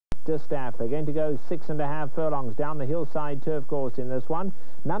Distaff. They're going to go 6.5 furlongs down the hillside turf course in this one.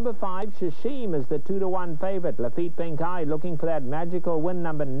 Number 5, Chichim, is the 2-to-1 favourite. Laffit Pincay looking for that magical win,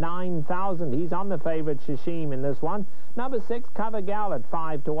 number 9,000. He's on the favourite Chichim in this one. Number 6, Cover Gal at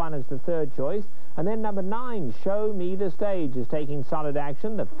 5-to-1 is the third choice. And then number 9, Show Me the Stage, is taking solid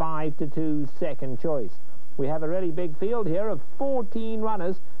action, the 5-to-2 second choice. We have a really big field here of 14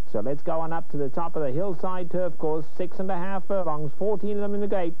 runners, so let's go on up to the top of the hillside turf course. 6.5 furlongs, 14 of them in the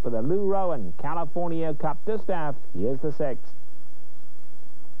gate for the Lou Rowan California Cup Distaff. Here's the 6.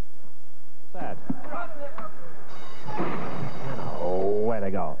 That. Oh, where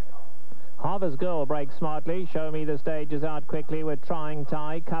to go. Harvest Girl breaks smartly. Show Me the Stage is out quickly with Trying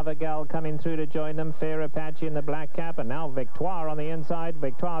Tie. Cover Gal coming through to join them. Fair Apache in the black cap, and now Victoire on the inside.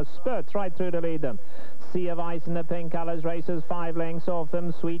 Victoire spurts right through to lead them. Sea of Ice in the pink colours races 5 lengths off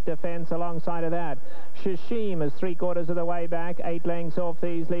them. Sweet Defence alongside of that. Chichim is 3/4 of the way back, 8 lengths off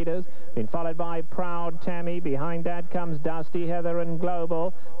these leaders. Been followed by Proud Tammy. Behind that comes Dusty Heather and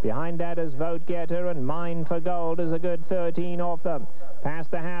Global. Behind that is Vote Getter, and Mine for Gold is a good 13 off them. Past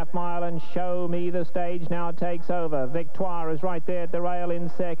the half mile, and Show Me the Stage now takes over. Victoire is right there at the rail in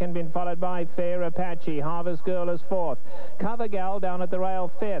second, been followed by Fair Apache. Harvest Girl is 4th. Cover Gal down at the rail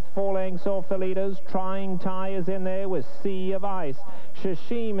 5th, 4 lengths off the leaders. Trying Tie is in there with Sea of Ice.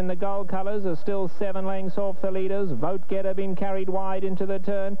 Chichim in the gold colours are still 7 lengths off the leaders. Vote Getter been carried wide into the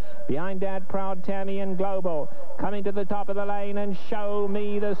turn. Behind that, Proud Tammy and Global. Coming to the top of the lane, and Show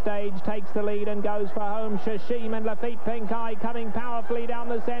Me the Stage takes the lead and goes for home. Chichim and Laffit Pincay coming powerfully down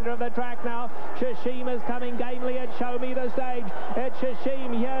the centre of the track now. Chichim is coming gamely at Show Me the Stage. It's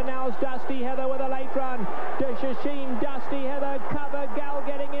Chichim. Here now's Dusty Heather with a late run. Chichim, Dusty Heather, Cover Gal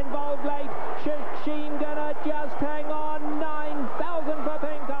getting involved late. Chichim gonna just hang on. 9,000 for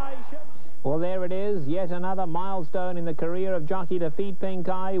Pincay. Well, there it is, yet another milestone in the career of Jockey Laffit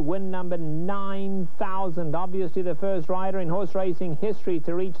Pincay. Win number 9,000. Obviously the first rider in horse racing history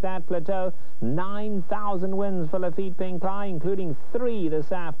to reach that plateau. 9,000 wins for Laffit Pincay, including 3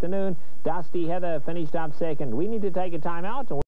 this afternoon. Dusty Heather finished up second. We need to take a time out.